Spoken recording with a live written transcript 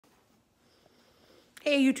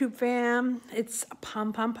Hey YouTube fam, it's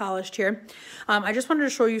Pom Pom Polished here. I just wanted to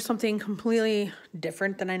show you something completely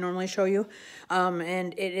different than I normally show you.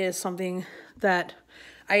 And it is something that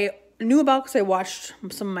I knew about because I watched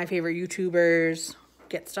some of my favorite YouTubers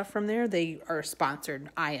get stuff from there. They are sponsored.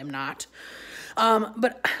 I am not.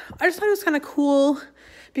 But I just thought it was kind of cool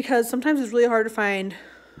because sometimes it's really hard to find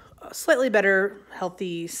slightly better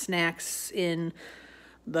healthy snacks in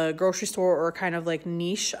the grocery store, or kind of like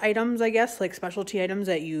niche items, I guess, like specialty items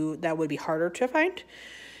that would be harder to find.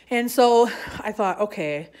 And so I thought,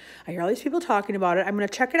 okay, I hear all these people talking about it. I'm going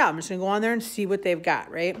to check it out. I'm just going to go on there and see what they've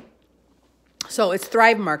got, right? So it's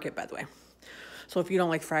Thrive Market, by the way. So if you don't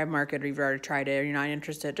like Thrive Market, or you've already tried it, or you're not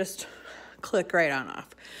interested, just click right on off.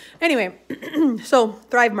 Anyway, so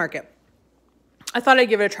Thrive Market. I thought I'd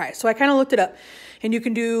give it a try. So I kind of looked it up, and you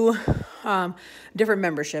can do different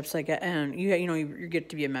memberships, like, and you get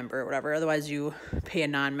to be a member or whatever. Otherwise, you pay a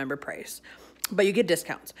non-member price, but you get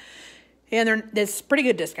discounts, and there's pretty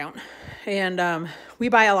good discount. And we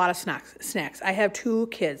buy a lot of snacks. I have 2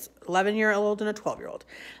 kids, 11-year-old and a 12-year-old.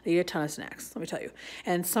 They eat a ton of snacks, let me tell you.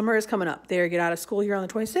 And summer is coming up. They get out of school here on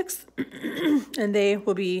the 26th, and they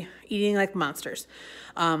will be eating like monsters.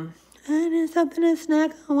 I need something to snack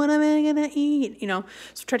on. What am I going to eat? So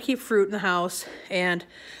try to keep fruit in the house. And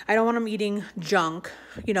I don't want them eating junk,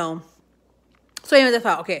 So anyways, I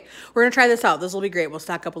thought, okay, we're going to try this out. This will be great. We'll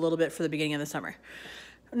stock up a little bit for the beginning of the summer.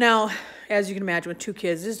 Now, as you can imagine, with 2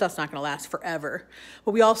 kids, this stuff's not going to last forever.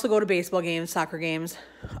 But we also go to baseball games, soccer games,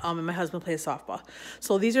 and my husband plays softball.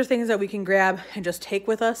 So these are things that we can grab and just take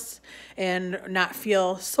with us and not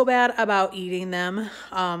feel so bad about eating them.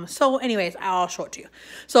 So anyways, I'll show it to you.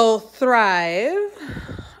 So Thrive,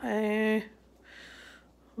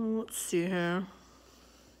 let's see here.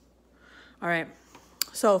 All right,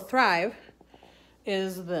 so Thrive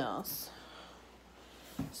is this.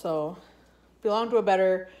 So belong to a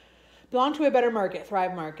better market,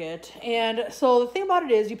 Thrive Market. And so the thing about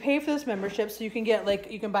it is you pay for this membership, so you can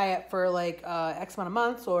get you can buy it for X amount of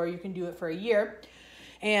months, or you can do it for a year.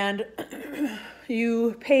 And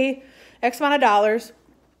you pay X amount of dollars.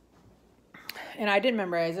 And I didn't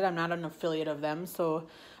memorize it. I'm not an affiliate of them, so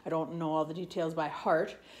I don't know all the details by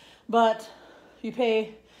heart. But you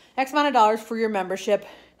pay X amount of dollars for your membership.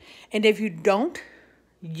 And if you don't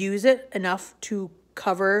use it enough to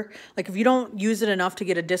cover, if you don't use it enough to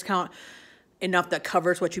get a discount enough that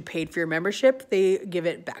covers what you paid for your membership, they give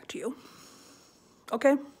it back to you.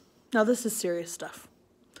 Okay? Now this is serious stuff.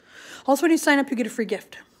 Also, when you sign up, you get a free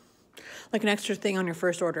gift, like an extra thing on your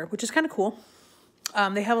first order, which is kind of cool.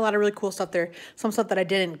 They have a lot of really cool stuff there. Some stuff that I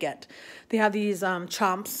didn't get. They have these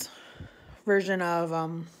Chomps version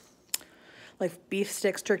of beef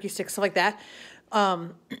sticks, turkey sticks, stuff like that.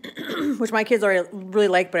 Which my kids already really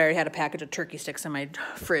like, but I already had a package of turkey sticks in my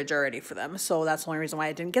fridge already for them. So that's the only reason why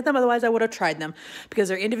I didn't get them. Otherwise, I would have tried them, because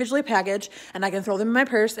they're individually packaged, and I can throw them in my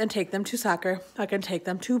purse and take them to soccer. I can take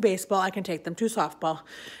them to baseball. I can take them to softball,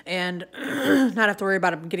 and not have to worry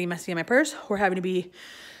about them getting messy in my purse or having to be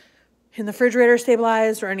in the refrigerator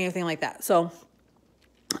stabilized or anything like that. So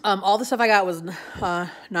all the stuff I got was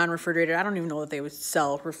non-refrigerated. I don't even know that they would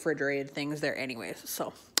sell refrigerated things there anyways.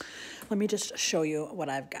 So let me just show you what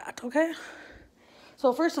I've got, okay?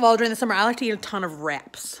 So first of all, during the summer, I like to eat a ton of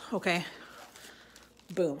wraps, okay?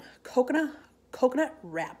 Boom. Coconut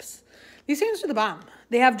wraps. These things are the bomb.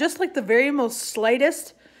 They have just the very most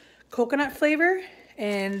slightest coconut flavor,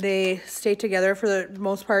 and they stay together for the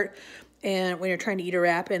most part, and when you're trying to eat a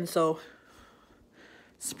wrap, and so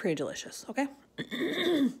it's pretty delicious, okay?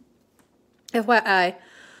 FYI,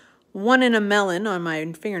 1 in a melon on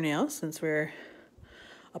my fingernails, since we're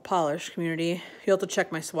a polish community. You'll have to check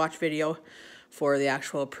my swatch video for the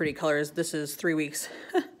actual pretty colors. This is 3 weeks.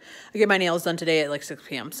 I get my nails done today at 6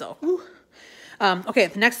 p.m. So, okay,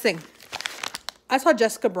 the next thing. I saw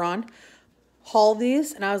Jessica Braun haul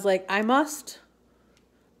these, and I was like, I must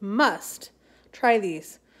try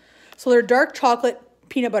these. So they're dark chocolate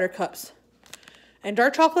peanut butter cups. And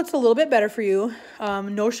dark chocolate's a little bit better for you.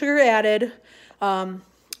 No sugar added.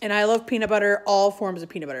 And I love peanut butter, all forms of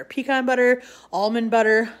peanut butter. Pecan butter, almond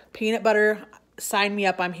butter, peanut butter. Sign me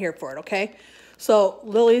up. I'm here for it, okay? So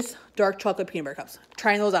Lily's dark chocolate peanut butter cups.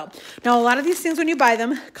 Trying those out. Now, a lot of these things, when you buy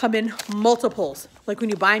them, come in multiples. When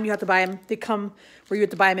you buy them, you have to buy them. They come where you have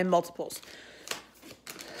to buy them in multiples.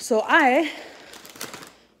 So I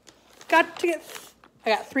got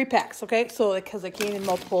 3 packs, okay? So because they came in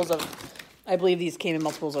multiples of, I believe these came in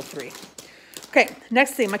multiples of 3. Okay,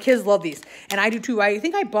 next thing, my kids love these, and I do too. I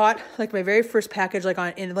think I bought like my very first package like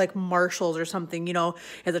in like Marshalls or something, you know,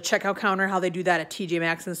 as a checkout counter, how they do that at TJ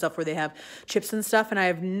Maxx and stuff, where they have chips and stuff. And I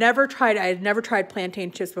had never tried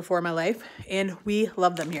plantain chips before in my life, and we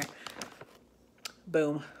love them here.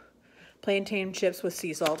 Boom, plantain chips with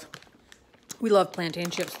sea salt. We love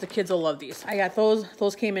plantain chips. The kids will love these. I got those.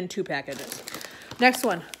 Those came in 2 packages. Next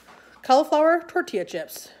one, cauliflower tortilla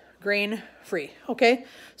chips, grain free. Okay,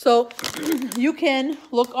 so you can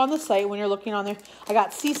look on the site when you're looking on there. I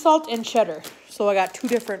got sea salt and cheddar, so I got 2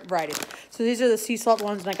 different varieties. So these are the sea salt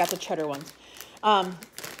ones, and I got the cheddar ones.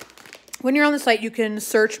 When you're on the site, you can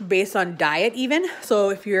search based on diet even.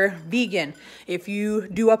 So if you're vegan, if you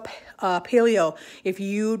do a paleo, if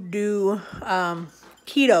you do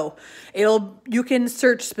keto, you can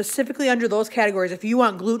search specifically under those categories. If you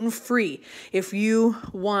want gluten-free, if you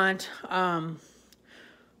want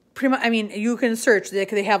pretty much, I mean, you can search.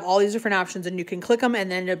 They have all these different options, and you can click them,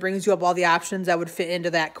 and then it brings you up all the options that would fit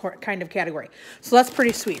into that kind of category. So that's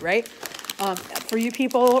pretty sweet, right? For you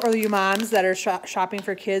people or you moms that are shopping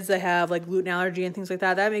for kids that have like gluten allergy and things like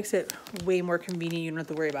that, that makes it way more convenient. You don't have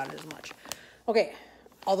to worry about it as much. Okay,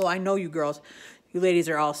 although I know you girls, you ladies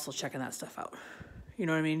are all still checking that stuff out. You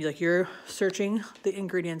know what I mean? Like, you're searching the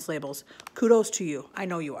ingredients labels. Kudos to you. I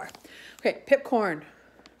know you are. Okay, Pipcorn.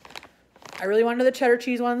 I really wanted the cheddar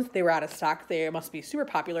cheese ones. They were out of stock. They must be super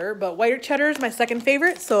popular. But white cheddar is my second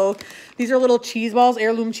favorite. So these are little cheese balls,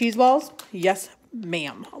 heirloom cheese balls. Yes,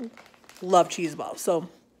 ma'am. Love cheese balls. So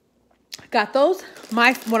got those.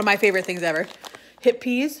 One of my favorite things ever. Hip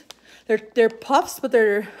peas. They're puffs, but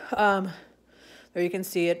they're there you can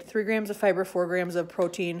see it. 3 grams of fiber, 4 grams of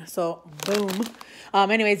protein. So boom.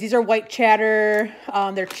 Anyways, these are white cheddar.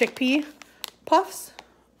 They're chickpea puffs.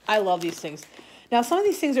 I love these things. Now, some of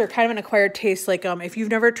these things are kind of an acquired taste. Like if you've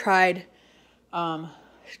never tried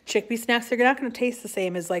chickpea snacks, they're not going to taste the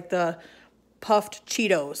same as like the puffed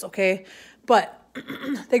Cheetos, okay? But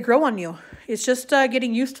they grow on you. It's just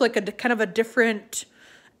getting used to like a kind of a different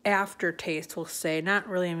aftertaste, we'll say. Not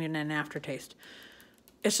really even an aftertaste.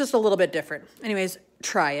 It's just a little bit different. Anyways,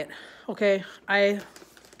 try it, okay? I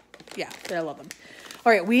love them.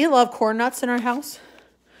 All right, we love corn nuts in our house.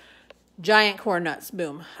 Giant corn nuts,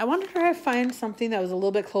 boom. I wanted to try to find something that was a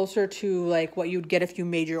little bit closer to like what you'd get if you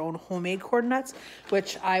made your own homemade corn nuts,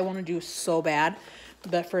 which I want to do so bad.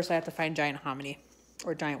 But first I have to find giant hominy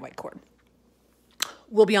or giant white corn.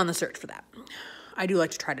 We'll be on the search for that. I do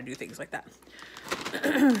like to try to do things like that.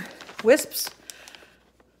 Wisps,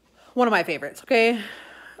 one of my favorites, okay?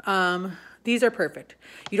 These are perfect.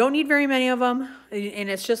 You don't need very many of them, and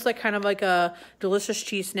it's just like kind of like a delicious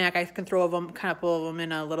cheese snack. I can throw them, kind of pull them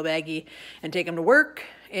in a little baggie and take them to work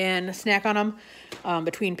and snack on them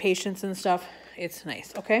between patients and stuff. It's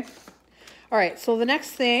nice, okay? All right, so the next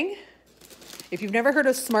thing, if you've never heard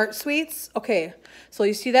of Smart Sweets, okay, so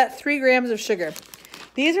you see that 3 grams of sugar.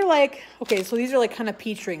 These are like, okay, so these are like kind of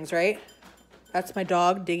peach rings, right? That's my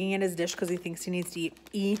dog digging in his dish because he thinks he needs to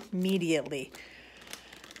eat immediately.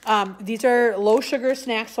 These are low sugar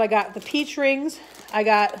snacks. So I got the peach rings. I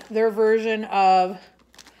got their version of,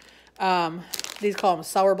 these call them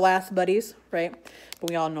Sour Blast Buddies, right? But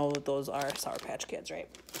we all know that those are Sour Patch Kids, right?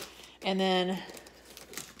 And then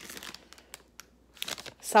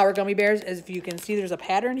sour gummy bears. As if you can see, there's a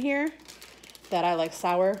pattern here that I like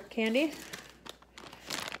sour candy.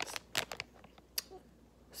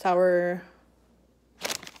 Sour,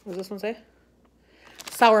 what does this one say?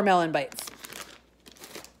 Sour melon bites.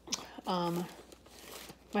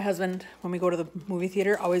 My husband, when we go to the movie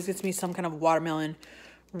theater, always gets me some kind of watermelon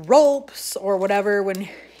ropes or whatever.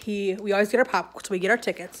 We always get our so we get our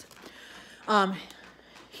tickets.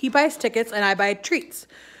 He buys tickets and I buy treats.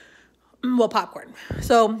 Well, popcorn.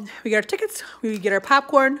 So we get our tickets, we get our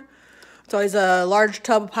popcorn. It's always a large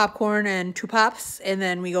tub of popcorn and 2 pops, and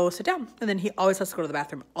then we go sit down. And then he always has to go to the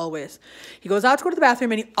bathroom, always. He goes out to go to the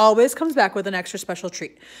bathroom, and he always comes back with an extra special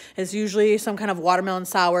treat. It's usually some kind of watermelon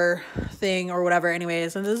sour thing or whatever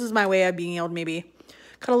anyways. And this is my way of being able to maybe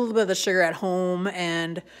cut a little bit of the sugar at home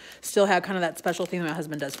and still have kind of that special thing that my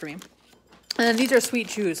husband does for me. And then these are sweet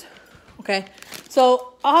chews, okay?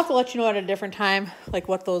 So I'll have to let you know at a different time, like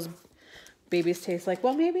what those babies taste like.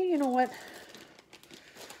 Well, maybe, you know what?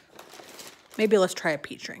 Maybe let's try a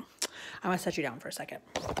peach ring. I'm going to set you down for a second.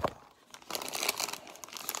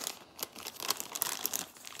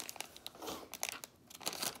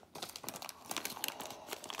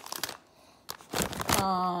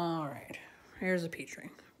 All right. Here's a peach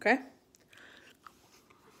ring. Okay?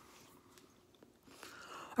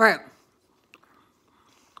 All right.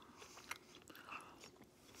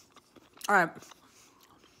 All right.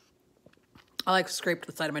 I like scraped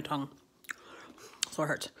the side of my tongue. so it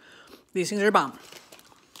hurts. These things are bomb.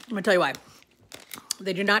 I'm gonna tell you why.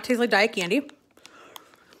 They do not taste like diet candy. You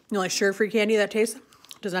know, like sugar-free candy that tastes,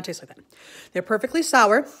 does not taste like that. They're perfectly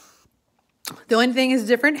sour. The only thing is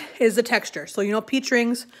different is the texture. So, you know, peach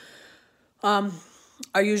rings are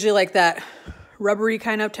usually like that rubbery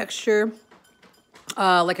kind of texture,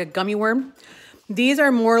 like a gummy worm. These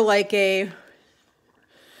are more like a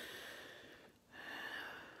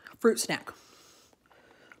fruit snack,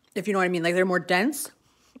 if you know what I mean. Like, they're more dense,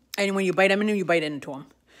 and when you bite them in, you bite into them.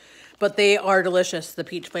 But they are delicious. The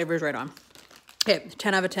peach flavor is right on. Okay,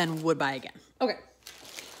 10 out of 10 would buy again. Okay.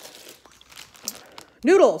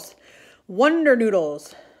 Noodles. Wonder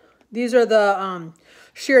Noodles. These are the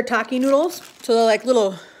shirataki noodles. So they're like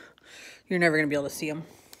little, you're never going to be able to see them.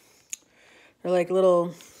 They're like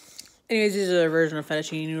little, anyways, these are a version of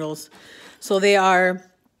fettuccine noodles. So they are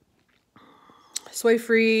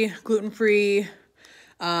soy-free, gluten-free,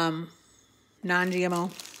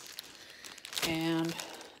 non-GMO. And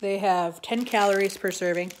they have 10 calories per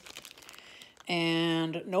serving.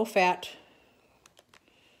 And no fat,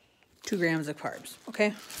 2 grams of carbs.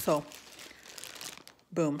 Okay, so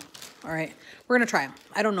boom. All right, we're gonna try them.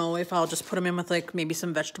 I don't know if I'll just put them in with like maybe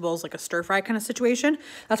some vegetables, like a stir fry kind of situation.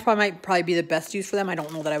 That's might be the best use for them. I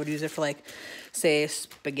don't know that I would use it for like, say,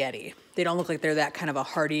 spaghetti. They don't look like they're that kind of a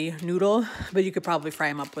hearty noodle, but you could probably fry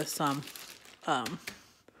them up with some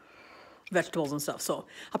vegetables and stuff. So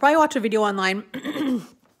I'll probably watch a video online.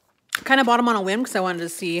 Kind of bought them on a whim because I wanted to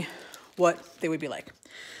see what they would be like.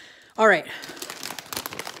 All right.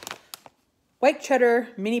 White cheddar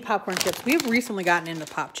mini popcorn chips. We've recently gotten into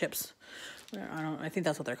pop chips. I think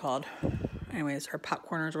that's what they're called. Anyways, or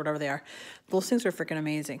popcorners or whatever they are. Those things are freaking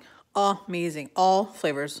amazing. Amazing. All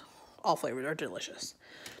flavors are delicious.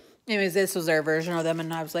 Anyways, this was their version of them,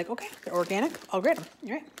 and I was like, okay, they're organic. I'll grade them.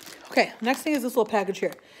 All right. Okay, next thing is this little package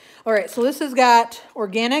here. All right, so this has got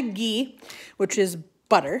organic ghee, which is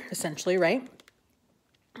butter, essentially, right?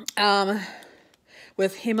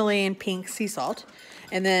 With Himalayan pink sea salt.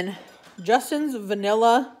 And then Justin's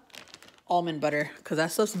vanilla almond butter, because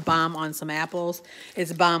that's just bomb on some apples.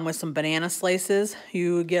 It's bomb with some banana slices.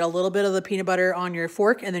 You get a little bit of the peanut butter on your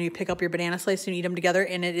fork, and then you pick up your banana slice and eat them together,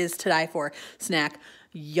 and it is to die for. Snack.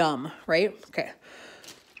 Yum, right? Okay.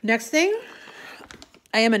 Next thing,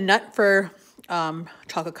 I am a nut for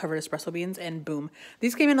chocolate covered espresso beans, and boom.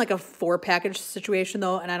 These came in like a 4-package situation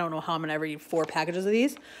though, and I don't know how I'm gonna ever eat 4 packages of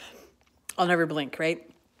these. I'll never blink, right?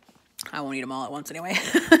 I won't eat them all at once anyway.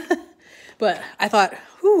 But I thought,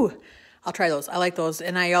 whew, I'll try those. I like those.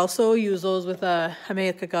 And I also use those with I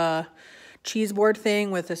make like a cheese board thing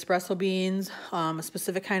with espresso beans, a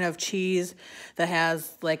specific kind of cheese that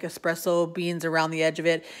has like espresso beans around the edge of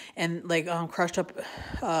it, and like crushed up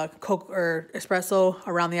Coke or espresso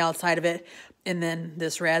around the outside of it, and then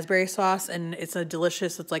this raspberry sauce, and it's a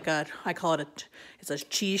delicious, it's like I call it it's a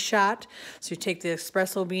cheese shot. So you take the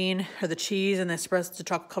espresso bean or the cheese and the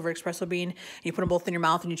chocolate covered espresso bean, and you put them both in your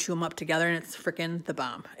mouth and you chew them up together, and it's freaking the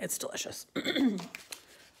bomb. It's delicious.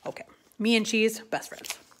 Okay, me and cheese, best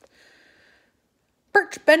friends.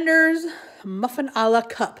 Birch Bender's Muffin a la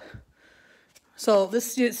Cup. So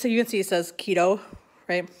this, so you can see it says keto,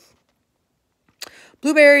 right?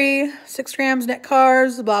 Blueberry, 6 grams net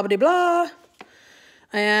carbs, blah, blah, blah.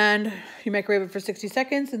 And you microwave it for 60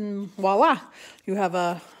 seconds and voila, you have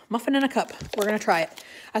a muffin in a cup. We're going to try it.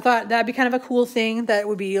 I thought that'd be kind of a cool thing that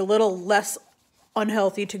would be a little less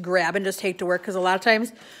unhealthy to grab and just take to work, because a lot of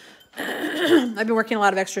times I've been working a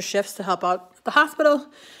lot of extra shifts to help out the hospital,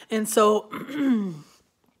 and so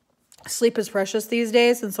sleep is precious these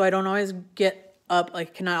days, and so I don't always get up,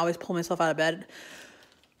 like cannot always pull myself out of bed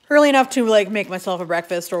early enough to like make myself a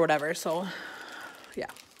breakfast or whatever. So yeah,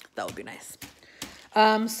 that would be nice.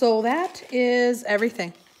 So that is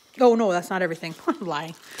everything. Oh no, that's not everything. I'm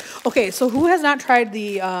lying. Okay, so who has not tried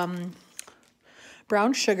the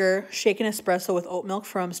brown sugar shaken espresso with oat milk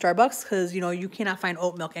from Starbucks? Because, you know, you cannot find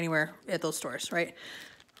oat milk anywhere at those stores, right?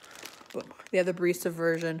 Boom. They have the barista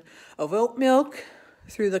version of oat milk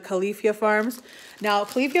through the Califia Farms. Now,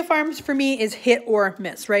 Califia Farms for me is hit or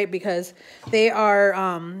miss, right? Because they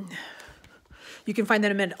are, you can find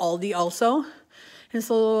them at Aldi also. And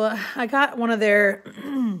so I got one of their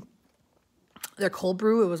cold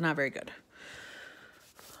brew. It was not very good.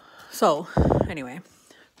 So anyway,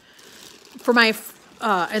 for my,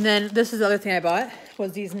 and then this is the other thing I bought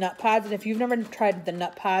was these nut pods. And if you've never tried the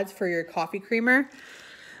nut pods for your coffee creamer,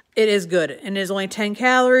 it is good. And it is only 10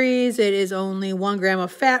 calories. It is only 1 gram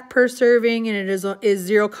of fat per serving. And it is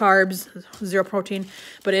 0 carbs, 0 protein.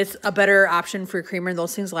 But it's a better option for your creamer.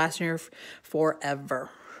 Those things last in your forever.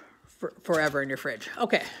 Forever in your fridge.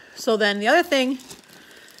 Okay. So then the other thing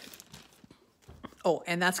Oh,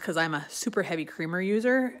 and that's because I'm a super heavy creamer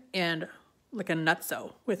user and like a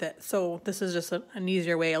nutso with it. So this is just an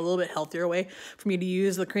easier way, a little bit healthier way for me to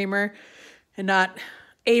use the creamer and not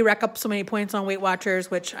rack up so many points on Weight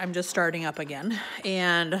Watchers, which I'm just starting up again,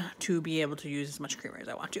 and to be able to use as much creamer as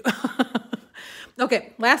I want to.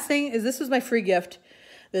 Okay, last thing is this was my free gift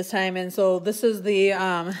this time. And so this is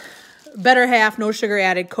the Better Half, no sugar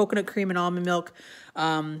added, coconut cream and almond milk,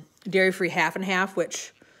 dairy-free half and half,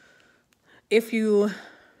 which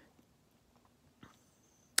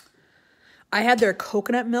I had their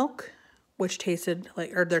coconut milk, which tasted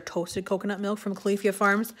like, or their toasted coconut milk from Califia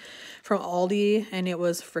Farms from Aldi, and it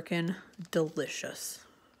was freaking delicious.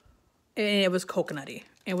 And it was coconutty.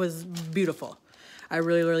 It was beautiful. I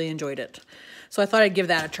really, really enjoyed it. So I thought I'd give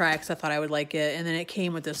that a try because I thought I would like it. And then it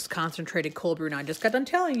came with this concentrated cold brew. Now, I just got done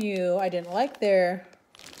telling you I didn't like their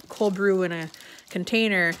cold brew in a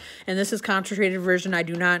container. And this is concentrated version. I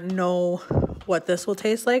do not know what this will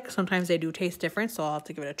taste like. Sometimes they do taste different, so I'll have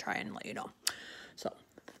to give it a try and let you know. So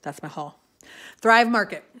that's my haul. Thrive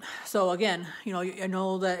Market. So again, you know, I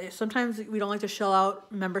know that sometimes we don't like to shell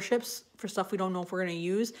out memberships for stuff we don't know if we're going to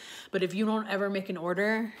use. But if you don't ever make an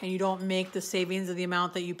order and you don't make the savings of the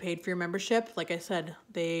amount that you paid for your membership, like I said,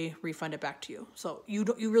 they refund it back to you. So you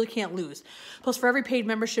really can't lose. Plus, for every paid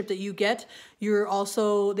membership that you get, they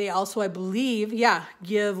also, I believe,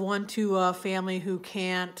 give one to a family who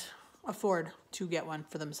can't afford to get one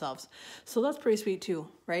for themselves. So that's pretty sweet too,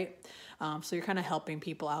 right? So you're kind of helping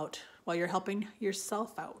people out while you're helping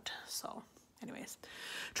yourself out. So anyways,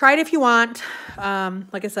 try it if you want.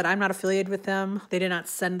 Like I said, I'm not affiliated with them. They did not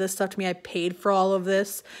send this stuff to me. I paid for all of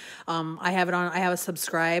this. I have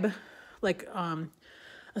a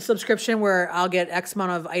a subscription where I'll get X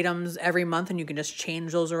amount of items every month, and you can just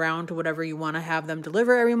change those around to whatever you want to have them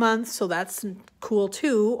deliver every month. So that's cool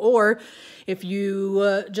too. Or if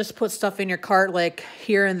you just put stuff in your cart like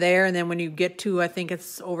here and there, and then when you get to, I think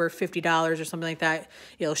it's over $50 or something like that,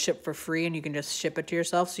 it'll ship for free, and you can just ship it to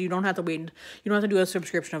yourself. So you don't have to wait. You don't have to do a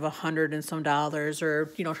subscription of $100 and some dollars,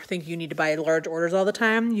 or think you need to buy large orders all the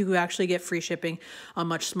time. You actually get free shipping on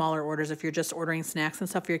much smaller orders if you're just ordering snacks and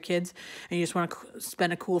stuff for your kids, and you just want to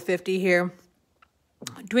spend a cool $50 here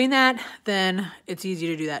doing that, then it's easy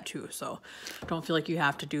to do that too. So don't feel like you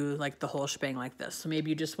have to do like the whole shebang like this. So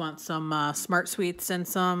maybe you just want some Smart Sweets and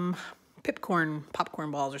some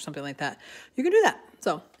popcorn balls or something like that. You can do that.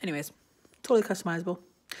 So anyways, totally customizable.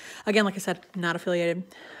 Again, like I said, not affiliated,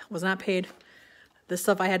 was not paid. This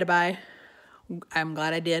stuff I had to buy. I'm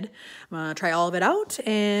glad I did. I'm going to try all of it out,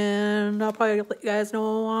 and I'll probably let you guys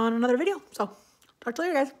know on another video. So talk to you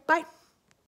later, guys. Bye.